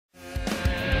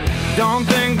Don't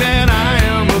think that I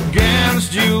am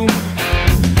against you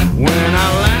when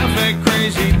I laugh at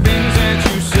crazy things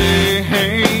that you say.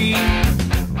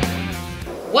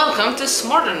 Welcome to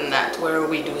Smarter Than That, where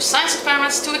we do science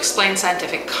experiments to explain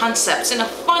scientific concepts in a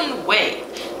fun way.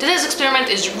 Today's experiment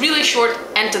is really short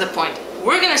and to the point.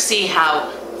 We're gonna see how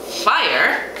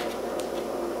fire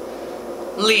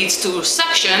leads to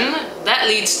suction that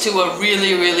leads to a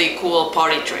really cool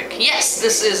party trick. Yes,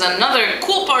 this is another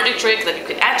cool party trick that you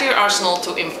could add to your arsenal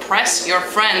to impress your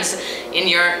friends in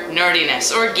your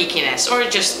nerdiness or geekiness or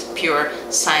just pure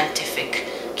scientific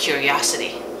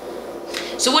curiosity.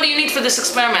 So what do you need for this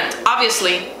experiment?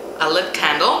 Obviously a lit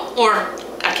candle or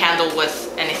a candle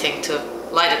with anything to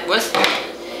light it with.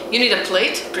 You need a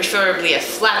plate, preferably a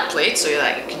flat plate so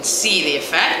that you can see the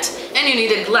effect. And you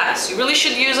need a glass. You really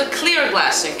should use a clear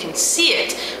glass so you can see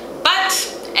it. But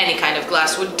any kind of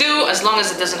glass would do as long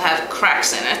as it doesn't have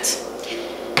cracks in it.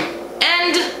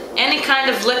 And any kind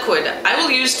of liquid. I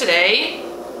will use today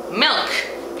milk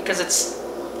because it's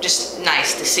just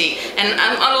nice to see. And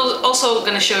I'm also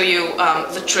going to show you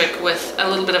the trick with a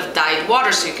little bit of dyed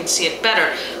water so you can see it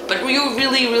better. But you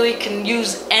really can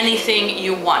use anything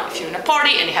you want. If you're in a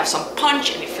party and you have some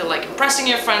punch and you feel like impressing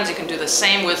your friends, you can do the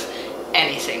same with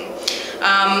anything.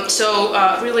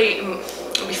 Really,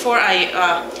 before I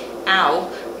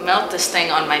melt this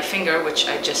thing on my finger, which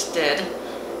I just did,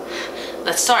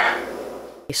 let's start.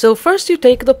 So first you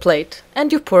take the plate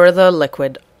and you pour the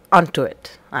liquid onto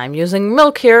it. I'm using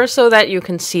milk here so that you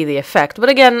can see the effect, but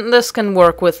again, this can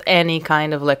work with any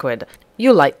kind of liquid.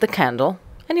 You light the candle,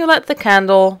 and you let the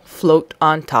candle float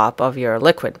on top of your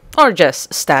liquid, or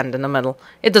just stand in the middle.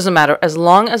 It doesn't matter as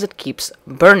long as it keeps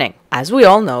burning. As we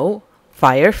all know,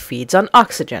 fire feeds on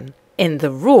oxygen. In the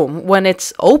room, when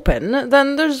it's open,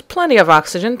 then there's plenty of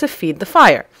oxygen to feed the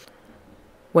fire.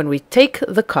 When we take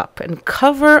the cup and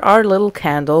cover our little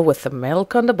candle with the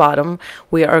milk on the bottom,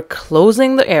 we are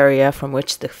closing the area from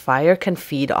which the fire can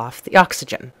feed off the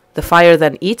oxygen. The fire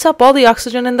then eats up all the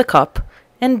oxygen in the cup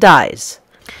and dies.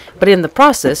 But in the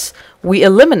process, we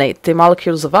eliminate the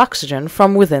molecules of oxygen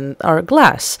from within our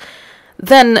glass.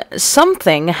 Then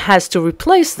something has to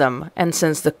replace them, and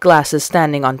since the glass is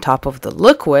standing on top of the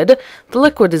liquid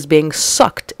is being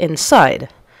sucked inside.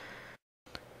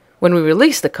 When we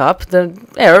release the cup, the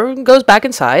air goes back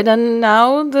inside, and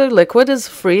now the liquid is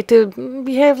free to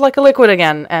behave like a liquid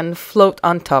again and float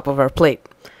on top of our plate.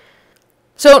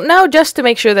 So now, just to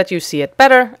make sure that you see it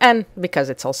better, and because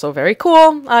it's also very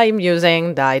cool, I'm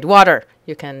using dyed water.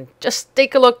 You can just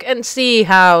take a look and see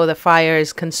how the fire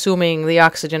is consuming the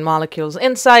oxygen molecules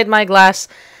inside my glass,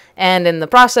 and in the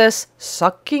process,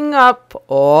 sucking up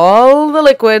all the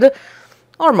liquid,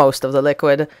 or most of the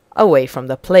liquid, away from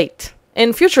the plate.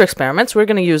 In future experiments, we're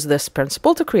going to use this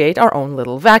principle to create our own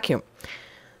little vacuum.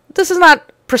 This is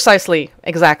not precisely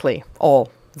exactly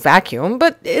all vacuum,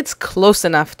 but it's close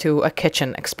enough to a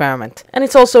kitchen experiment. And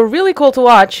it's also really cool to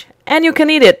watch, and you can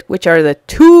eat it, which are the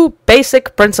two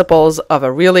basic principles of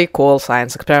a really cool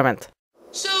science experiment.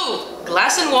 So,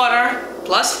 glass and water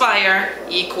plus fire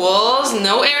equals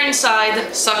no air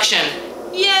inside, suction.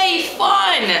 Yay,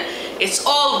 fun! It's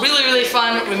all really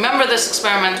fun. Remember this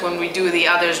experiment when we do the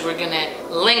others. We're gonna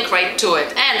link right to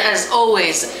it. And as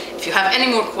always, if you have any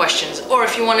more questions or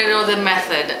if you want to know the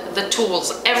method, the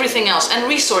tools, everything else, and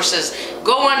resources,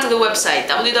 go onto the website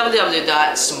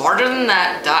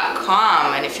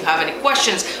www.smarterthanthat.com. And if you have any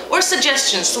questions or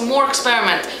suggestions to more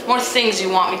experiment, more things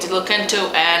you want me to look into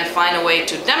and find a way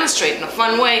to demonstrate in a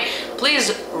fun way,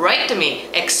 please write to me,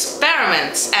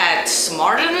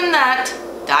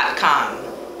 experiments@smarterthanthat.com.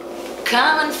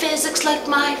 Common physics like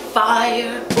my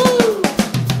fire. Woo!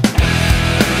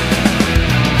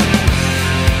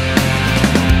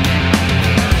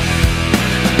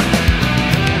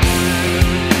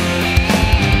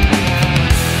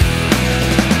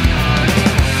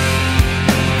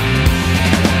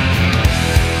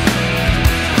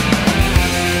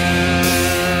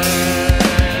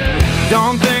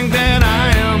 Don't